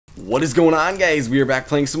What is going on, guys? We are back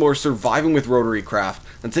playing some more Surviving with RotaryCraft.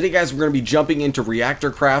 And today, guys, we're going to be jumping into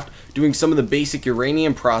ReactorCraft, doing some of the basic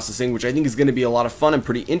uranium processing, which I think is going to be a lot of fun and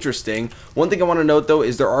pretty interesting. One thing I want to note, though,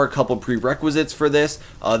 is there are a couple prerequisites for this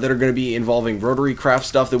that are going to be involving RotaryCraft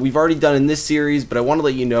stuff that we've already done in this series, but I want to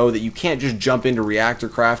let you know that you can't just jump into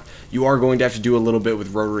ReactorCraft. You are going to have to do a little bit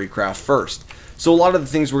with RotaryCraft first. So a lot of the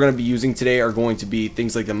things we're going to be using today are going to be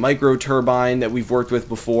things like the microturbine that we've worked with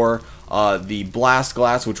before, the blast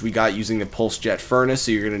glass, which we got using the pulse jet furnace,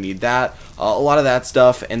 so you're going to need that, a lot of that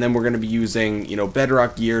stuff, and then we're going to be using,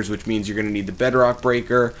 bedrock gears, which means you're going to need the bedrock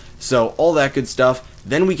breaker, so all that good stuff.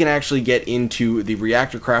 Then we can actually get into the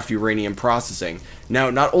ReactorCraft uranium processing. Now,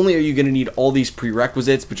 not only are you going to need all these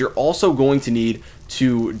prerequisites, but you're also going to need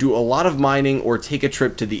to do a lot of mining or take a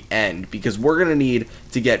trip to the end, because we're going to need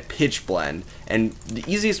to get pitch blend. And the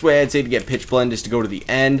easiest way I'd say to get pitch blend is to go to the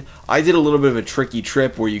end. I did a little bit of a tricky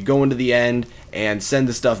trip where you go into the end and send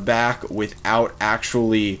the stuff back without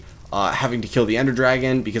actually having to kill the Ender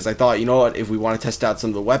Dragon, because I thought, you know what, if we want to test out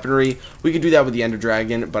some of the weaponry, we could do that with the Ender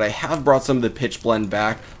Dragon. But I have brought some of the pitch blend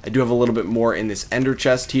back. I do have a little bit more in this Ender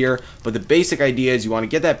chest here, but the basic idea is you want to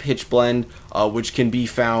get that pitch blend, which can be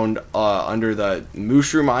found under the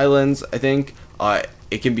Mushroom Islands, I think.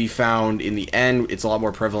 It can be found in the end. It's a lot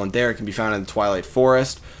more prevalent there. It can be found in the Twilight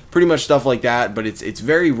Forest. Pretty much stuff like that, but it's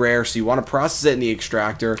very rare, so you want to process it in the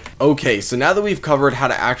extractor. Okay, so now that we've covered how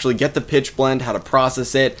to actually get the pitch blend, how to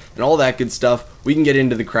process it, and all that good stuff, we can get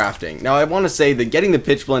into the crafting. Now, I want to say that getting the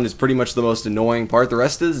pitch blend is pretty much the most annoying part. The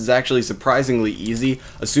rest of this is actually surprisingly easy,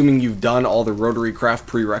 assuming you've done all the RotaryCraft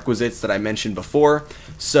prerequisites that I mentioned before.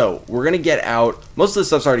 So, we're going to get out, most of the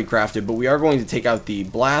stuff's already crafted, but we are going to take out the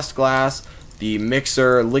blast glass, the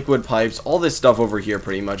mixer, liquid pipes, all this stuff over here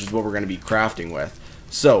pretty much is what we're going to be crafting with.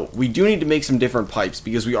 So, we do need to make some different pipes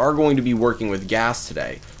because we are going to be working with gas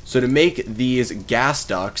today. So to make these gas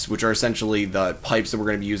ducts, which are essentially the pipes that we're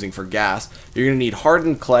going to be using for gas, you're going to need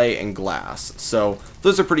hardened clay and glass. So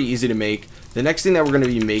those are pretty easy to make. The next thing that we're going to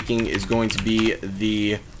be making is going to be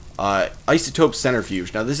the Isotope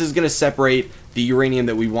Centrifuge. Now this is going to separate the uranium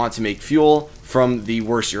that we want to make fuel from the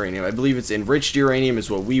worst uranium. I believe it's enriched uranium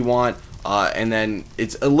is what we want, and then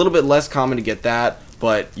it's a little bit less common to get that.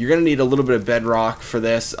 But you're going to need a little bit of bedrock for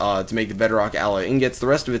this to make the bedrock alloy ingots. The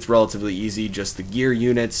rest of it's relatively easy, just the gear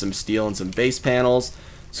units, some steel, and some base panels.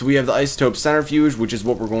 So we have the Isotope Centrifuge, which is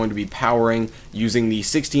what we're going to be powering using the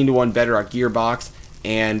 16:1 bedrock gearbox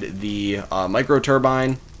and the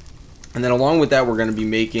microturbine. And then along with that, we're going to be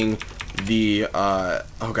making the,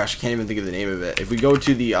 oh gosh, I can't even think of the name of it. If we go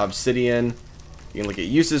to the obsidian, you can look at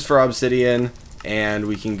uses for obsidian, and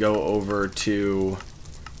we can go over to...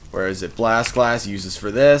 where is it? Blast glass, uses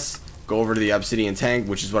for this. Go over to the obsidian tank,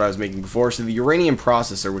 which is what I was making before. So the uranium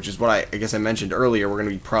processor, which is what I guess I mentioned earlier, we're going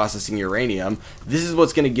to be processing uranium. This is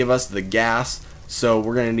what's going to give us the gas. So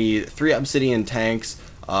we're going to need 3 obsidian tanks,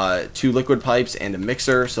 2 liquid pipes, and a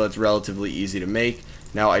mixer. So it's relatively easy to make.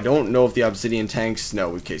 Now, I don't know if the obsidian tanks...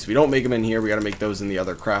 no, okay, so we don't make them in here. We got to make those in the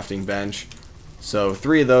other crafting bench. So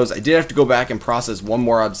 3 of those. I did have to go back and process 1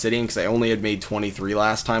 more obsidian because I only had made 23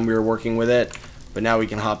 last time we were working with it. But now we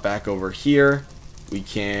can hop back over here. We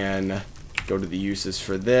can go to the uses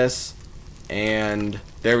for this. And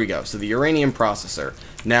there we go. So the uranium processor.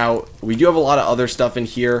 Now, we do have a lot of other stuff in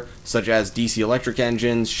here, such as DC electric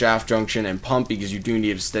engines, shaft junction, and pump, because you do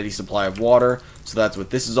need a steady supply of water. So that's what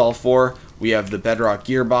this is all for. We have the bedrock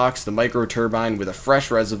gearbox, the microturbine with a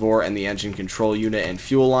fresh reservoir, and the engine control unit and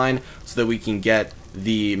fuel line, so that we can get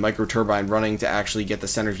the microturbine running to actually get the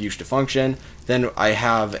centrifuge to function. Then I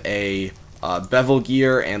have a bevel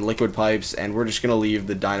gear and liquid pipes, and we're just going to leave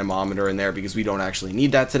the dynamometer in there because we don't actually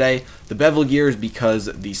need that today. The bevel gear is because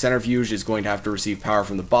the centrifuge is going to have to receive power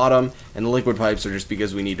from the bottom, and the liquid pipes are just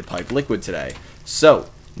because we need to pipe liquid today. So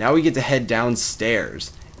now we get to head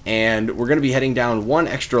downstairs, and we're going to be heading down 1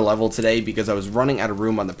 extra level today because I was running out of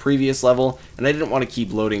room on the previous level and I didn't want to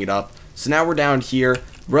keep loading it up. So now we're down here,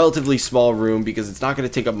 relatively small room because it's not going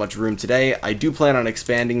to take up much room today. I do plan on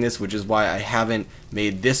expanding this, which is why I haven't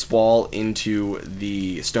made this wall into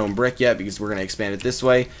the stone brick yet, because we're going to expand it this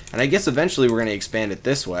way, and I guess eventually we're going to expand it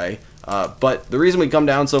this way. But the reason we come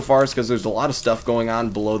down so far is because there's a lot of stuff going on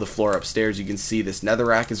below the floor upstairs. You can see this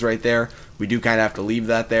netherrack is right there. We do kind of have to leave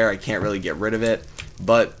that there. I can't really get rid of it,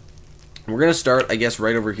 but we're going to start, I guess,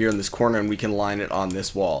 right over here in this corner, and we can line it on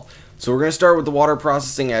this wall. So we're going to start with the water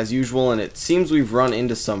processing as usual, and it seems we've run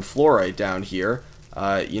into some fluorite down here.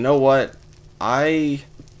 You know what? I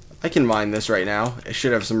can mine this right now. It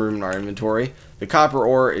should have some room in our inventory. The copper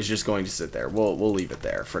ore is just going to sit there. We'll leave it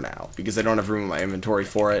there for now because I don't have room in my inventory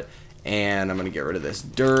for it. And I'm going to get rid of this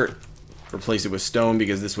dirt, replace it with stone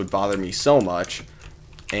because this would bother me so much.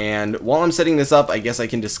 And while I'm setting this up, I guess I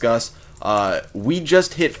can discuss, we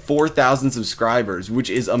just hit 4,000 subscribers, which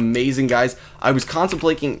is amazing, guys. I was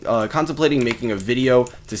contemplating making a video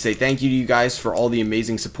to say thank you to you guys for all the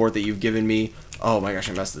amazing support that you've given me. Oh my gosh,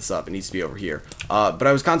 I messed this up. It needs to be over here. But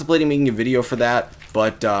I was contemplating making a video for that,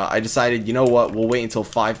 but I decided, you know what, we'll wait until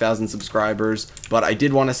 5,000 subscribers. But I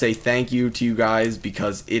did want to say thank you to you guys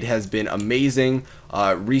because it has been amazing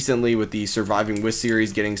recently with the Surviving With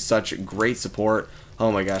series getting such great support.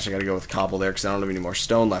 Oh my gosh, I gotta go with cobble there because I don't have any more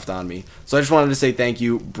stone left on me. So I just wanted to say thank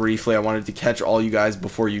you briefly. I wanted to catch all you guys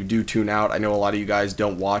before you do tune out. I know a lot of you guys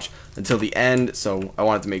don't watch until the end, so I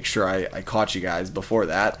wanted to make sure I caught you guys before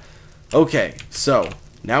that. Okay, so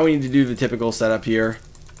now we need to do the typical setup here.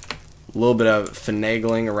 A little bit of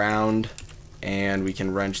finagling around, and we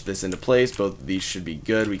can wrench this into place. Both of these should be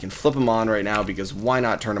good. We can flip them on right now because why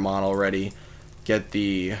not turn them on already? Get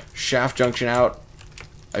the shaft junction out.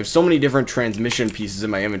 I have so many different transmission pieces in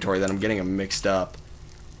my inventory that I'm getting them mixed up.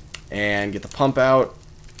 And get the pump out.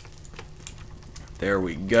 There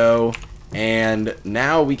we go. And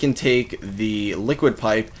now we can take the liquid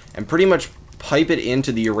pipe and pretty much pipe it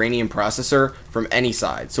into the uranium processor from any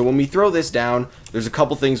side. So when we throw this down, there's a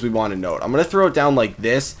couple things we want to note. I'm going to throw it down like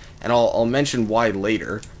this, and I'll mention why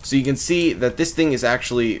later. So you can see that this thing is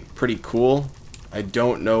actually pretty cool. I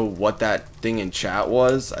don't know what that thing in chat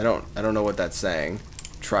was. I don't know what that's saying.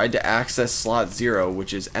 Tried to access slot 0,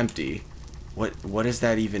 which is empty. What does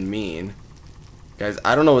that even mean? Guys,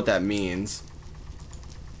 I don't know what that means.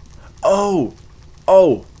 Oh,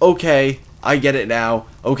 okay. I get it now.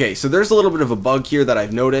 Okay, so there's a little bit of a bug here that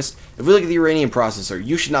I've noticed. If we look at the uranium processor,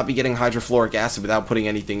 you should not be getting hydrofluoric acid without putting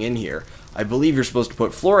anything in here. I believe you're supposed to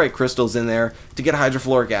put fluorite crystals in there to get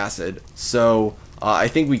hydrofluoric acid. So I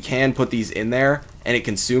think we can put these in there and it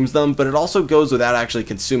consumes them, but it also goes without actually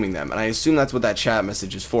consuming them. And I assume that's what that chat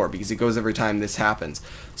message is for, because it goes every time this happens.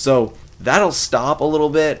 So that'll stop a little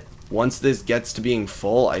bit once this gets to being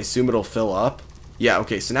full. I assume it'll fill up. Yeah,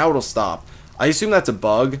 okay, so now it'll stop. I assume that's a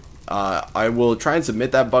bug. I will try and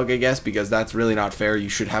submit that bug, I guess, because that's really not fair. You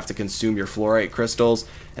should have to consume your fluorite crystals,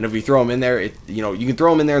 and if we throw them in there, you can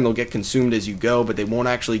throw them in there and they'll get consumed as you go, but they won't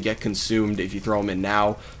actually get consumed if you throw them in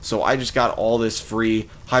now. So I just got all this free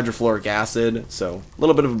hydrofluoric acid, so a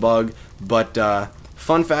little bit of a bug, but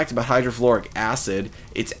fun fact about hydrofluoric acid,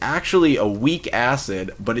 it's actually a weak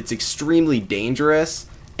acid, but it's extremely dangerous,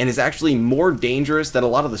 and is actually more dangerous than a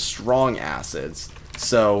lot of the strong acids.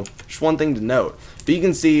 So just one thing to note. But you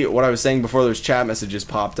can see what I was saying before those chat messages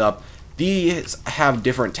popped up. These have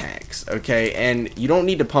different tanks, okay? And you don't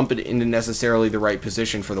need to pump it into necessarily the right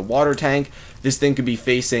position for the water tank. This thing could be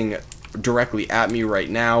facing directly at me right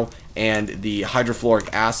now, and the hydrofluoric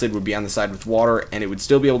acid would be on the side with water, and it would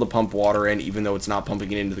still be able to pump water in even though it's not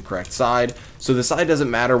pumping it into the correct side. So the side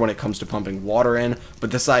doesn't matter when it comes to pumping water in,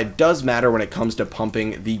 but the side does matter when it comes to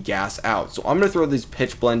pumping the gas out. So I'm going to throw this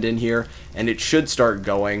pitch blend in here, and it should start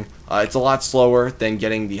going. It's a lot slower than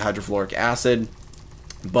getting the hydrofluoric acid,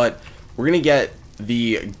 but we're going to get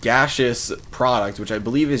the gaseous product, which I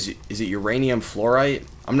believe is it uranium fluorite?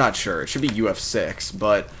 I'm not sure. It should be UF6,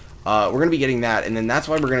 but we're going to be getting that, and then that's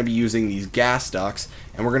why we're going to be using these gas ducts,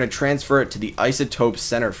 and we're going to transfer it to the Isotope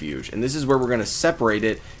Centrifuge, and this is where we're going to separate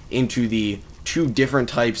it into the two different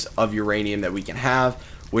types of uranium that we can have,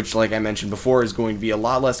 which, like I mentioned before, is going to be a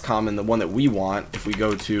lot less common than the one that we want. If we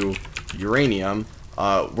go to uranium,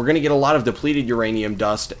 we're going to get a lot of depleted uranium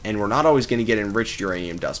dust, and we're not always going to get enriched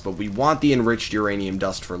uranium dust, but we want the enriched uranium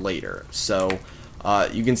dust for later. So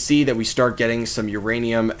you can see that we start getting some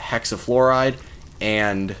uranium hexafluoride,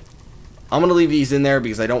 and I'm going to leave these in there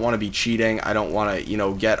because I don't want to be cheating. I don't want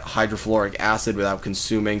to, get hydrofluoric acid without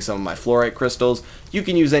consuming some of my fluorite crystals. You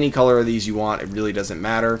can use any color of these you want. It really doesn't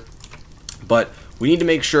matter. But we need to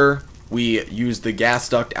make sure we use the gas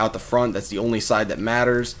duct out the front. That's the only side that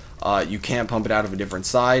matters. You can't pump it out of a different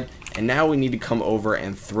side. And now we need to come over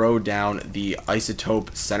and throw down the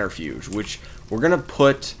Isotope Centrifuge, which we're going to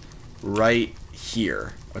put right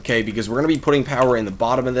here. Okay, because we're going to be putting power in the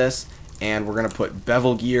bottom of this. And we're going to put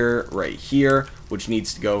bevel gear right here, which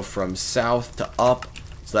needs to go from south to up,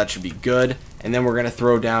 so that should be good. And then we're going to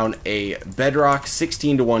throw down a bedrock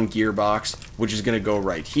 16:1 gearbox, which is going to go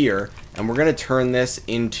right here. And we're going to turn this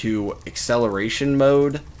into acceleration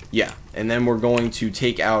mode. Yeah, and then we're going to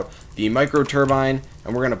take out the microturbine,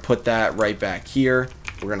 and we're going to put that right back here.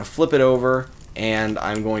 We're going to flip it over, and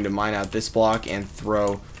I'm going to mine out this block and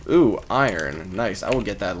throw, ooh, iron. Nice, I will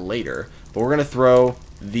get that later. But we're going to throw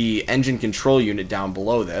the engine control unit down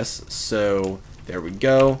below this, so there we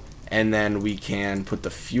go, and then we can put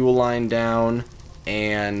the fuel line down,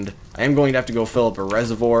 and I am going to have to go fill up a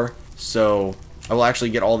reservoir, so I will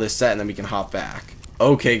actually get all this set and then we can hop back.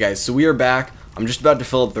 Okay guys, so we are back. I'm just about to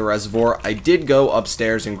fill up the reservoir. I did go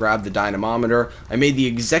upstairs and grab the dynamometer. I made the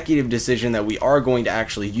executive decision that we are going to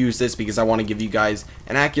actually use this because I want to give you guys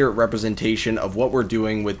an accurate representation of what we're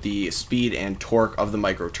doing with the speed and torque of the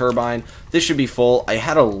microturbine. This should be full. I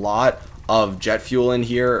had a lot of jet fuel in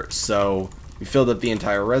here, so we filled up the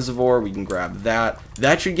entire reservoir. We can grab that.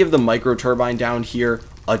 That should give the microturbine down here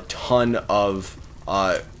a ton of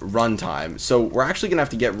runtime. So we're actually gonna have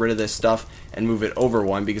to get rid of this stuff and move it over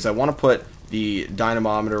one because I want to put the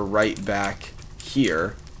dynamometer right back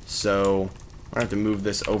here. So I have to move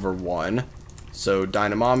this over one. So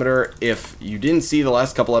dynamometer, if you didn't see the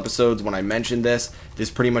last couple episodes when I mentioned this, this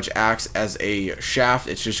pretty much acts as a shaft.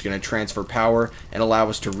 It's just going to transfer power and allow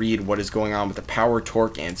us to read what is going on with the power,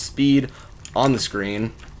 torque, and speed on the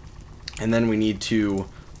screen. And then we need to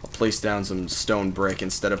place down some stone brick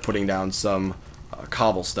instead of putting down some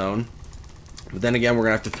cobblestone. But then again, we're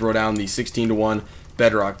going to have to throw down the 16:1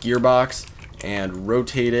 bedrock gearbox and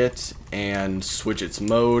rotate it and switch its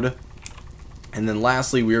mode. And then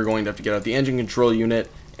lastly, we are going to have to get out the engine control unit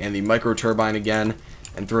and the microturbine again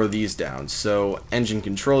and throw these down. So engine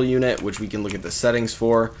control unit, which we can look at the settings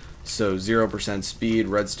for. So 0% speed,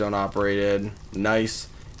 redstone operated, nice.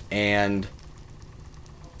 And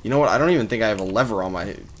you know what? I don't even think I have a lever on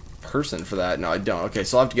my person for that. No, I don't. Okay,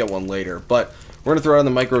 so I'll have to get one later. But we're going to throw out the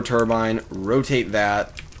microturbine, rotate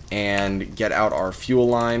that, and get out our fuel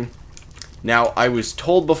line. Now, I was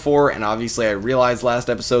told before, and obviously I realized last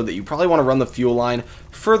episode, that you probably want to run the fuel line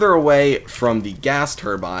further away from the gas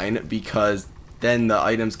turbine because then the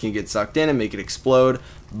items can get sucked in and make it explode.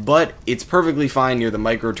 But it's perfectly fine near the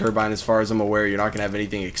microturbine as far as I'm aware. You're not going to have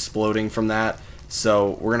anything exploding from that.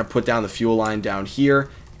 So we're going to put down the fuel line down here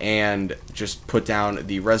and just put down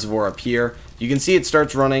the reservoir up here. You can see it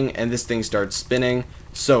starts running and this thing starts spinning.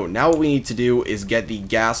 So now what we need to do is get the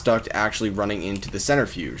gas duct actually running into the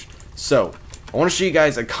centrifuge. So I want to show you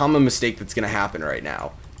guys a common mistake that's going to happen right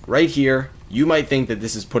now. Right here, you might think that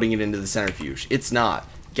this is putting it into the centrifuge. It's not.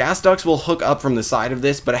 Gas ducts will hook up from the side of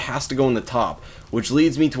this, but it has to go in the top, which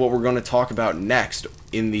leads me to what we're going to talk about next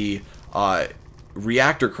in the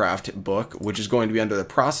ReactorCraft book, which is going to be under the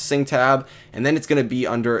processing tab, and then it's going to be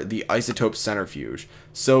under the Isotope Centrifuge.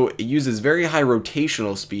 So it uses very high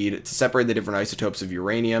rotational speed to separate the different isotopes of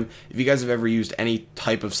uranium. If you guys have ever used any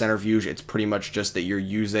type of centrifuge, it's pretty much just that you're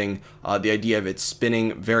using the idea of it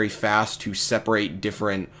spinning very fast to separate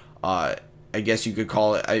different I guess you could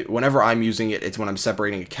call it, whenever I'm using it, it's when I'm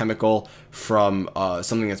separating a chemical from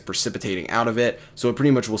something that's precipitating out of it. So it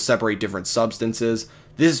pretty much will separate different substances.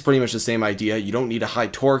 This is pretty much the same idea. You don't need a high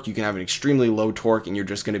torque. You can have an extremely low torque, and you're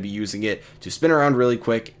just going to be using it to spin around really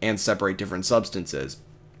quick and separate different substances.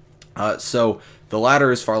 So the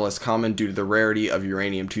latter is far less common due to the rarity of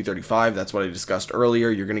uranium-235. That's what I discussed earlier.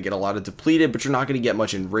 You're going to get a lot of depleted, but you're not going to get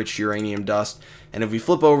much enriched uranium dust. And if we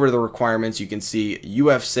flip over to the requirements, you can see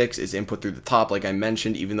UF6 is input through the top, like I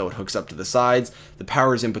mentioned, even though it hooks up to the sides. The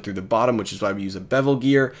power is input through the bottom, which is why we use a bevel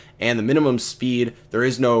gear. And the minimum speed, there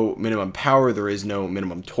is no minimum power, there is no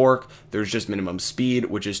minimum torque, there's just minimum speed,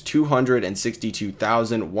 which is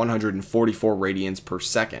 262,144 radians per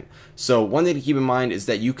second. So one thing to keep in mind is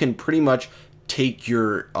that you can pretty much take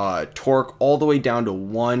your torque all the way down to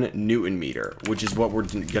 1 Newton meter, which is what we're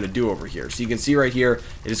going to do over here. So you can see right here,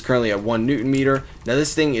 it is currently at 1 Newton meter. Now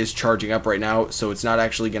this thing is charging up right now, so it's not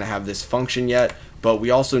actually going to have this function yet, but we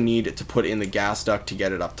also need to put in the gas duct to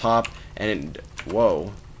get it up top. And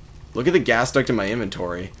whoa, look at the gas duct in my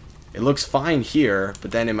inventory. It looks fine here,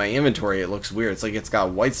 but then in my inventory it looks weird. It's like it's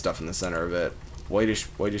got white stuff in the center of it. Whitish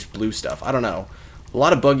blue stuff. I don't know. A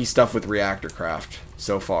lot of buggy stuff with ReactorCraft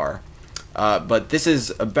so far. But this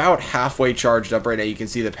is about halfway charged up right now. You can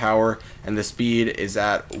see the power and the speed is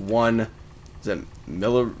at 1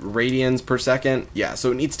 milliradians per second. Yeah,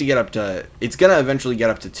 so it needs to get up to, it's going to eventually get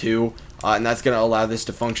up to 2, and that's going to allow this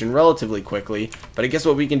to function relatively quickly. But I guess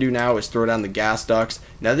what we can do now is throw down the gas ducts.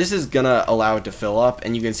 Now this is going to allow it to fill up,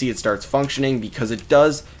 and you can see it starts functioning because it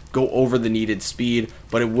does go over the needed speed,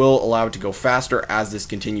 but it will allow it to go faster as this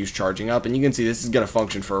continues charging up. And you can see this is going to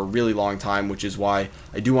function for a really long time, which is why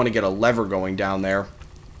I do want to get a lever going down there.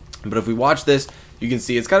 But if we watch this, you can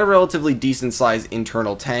see it's got a relatively decent sized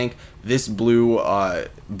internal tank. This blue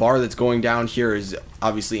bar that's going down here is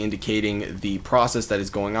obviously indicating the process that is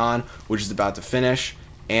going on, which is about to finish.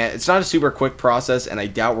 And it's not a super quick process, and I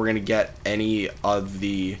doubt we're going to get any of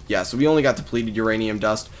the, yeah, so we only got depleted uranium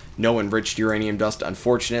dust, no enriched uranium dust,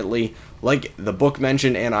 unfortunately. Like the book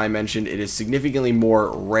mentioned and I mentioned, it is significantly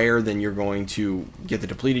more rare than you're going to get the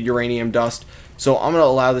depleted uranium dust. So I'm going to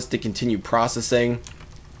allow this to continue processing.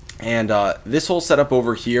 And this whole setup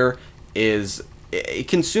over here is it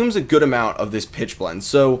consumes a good amount of this pitch blende.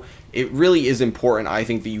 So it really is important, I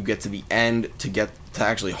think, that you get to the end to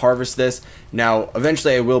actually harvest this. Now,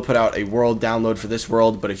 eventually I will put out a world download for this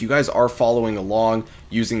world, but if you guys are following along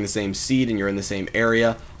using the same seed and you're in the same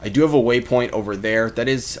area, I do have a waypoint over there that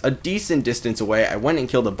is a decent distance away. I went and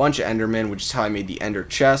killed a bunch of endermen, which is how I made the ender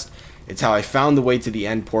chest. It's how I found the way to the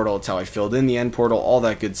end portal. It's how I filled in the end portal, all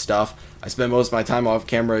that good stuff. I spent most of my time off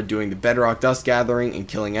camera doing the bedrock dust gathering and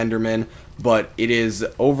killing endermen, but it is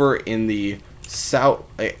over in the south,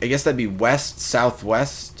 I guess that'd be west,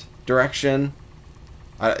 southwest direction,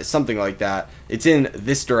 something like that. It's in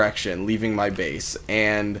this direction, leaving my base,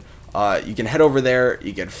 and you can head over there.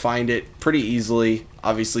 You can find it pretty easily.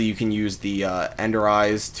 Obviously, you can use the ender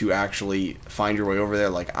eyes to actually find your way over there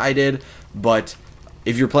like I did, but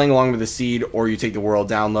if you're playing along with the seed or you take the world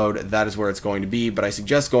download, that is where it's going to be. But I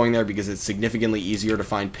suggest going there because it's significantly easier to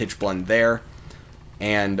find pitch blende there.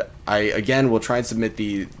 And I, again, will try and submit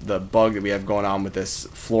the bug that we have going on with this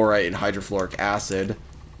fluorite and hydrofluoric acid,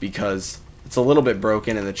 because it's a little bit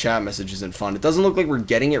broken and the chat message isn't fun. It doesn't look like we're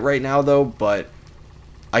getting it right now, though, but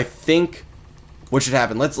I think what should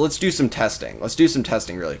happen, let's do some testing. Let's do some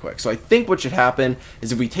testing really quick. So I think what should happen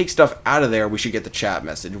is if we take stuff out of there, we should get the chat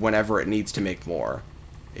message whenever it needs to make more.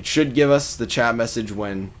 It should give us the chat message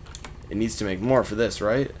when it needs to make more for this,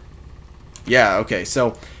 right? Yeah, okay,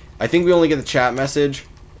 so I think we only get the chat message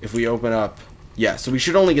if we open up, yeah, so we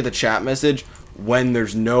should only get the chat message when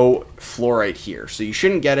there's no fluorite here. So you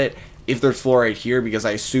shouldn't get it if there's fluorite here, because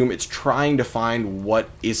I assume it's trying to find what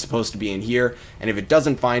is supposed to be in here, and if it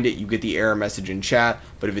doesn't find it, you get the error message in chat,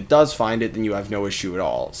 but if it does find it, then you have no issue at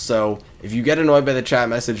all. So if you get annoyed by the chat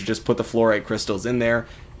message, just put the fluorite crystals in there,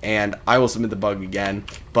 and I will submit the bug again.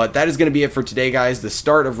 But that is going to be it for today, guys. The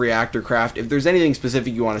start of ReactorCraft. If there's anything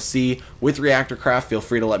specific you want to see with ReactorCraft, feel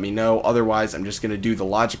free to let me know. Otherwise, I'm just going to do the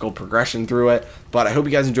logical progression through it. But I hope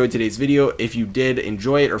you guys enjoyed today's video. If you did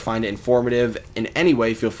enjoy it or find it informative in any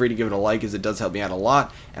way, feel free to give it a like, as it does help me out a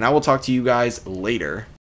lot. And I will talk to you guys later.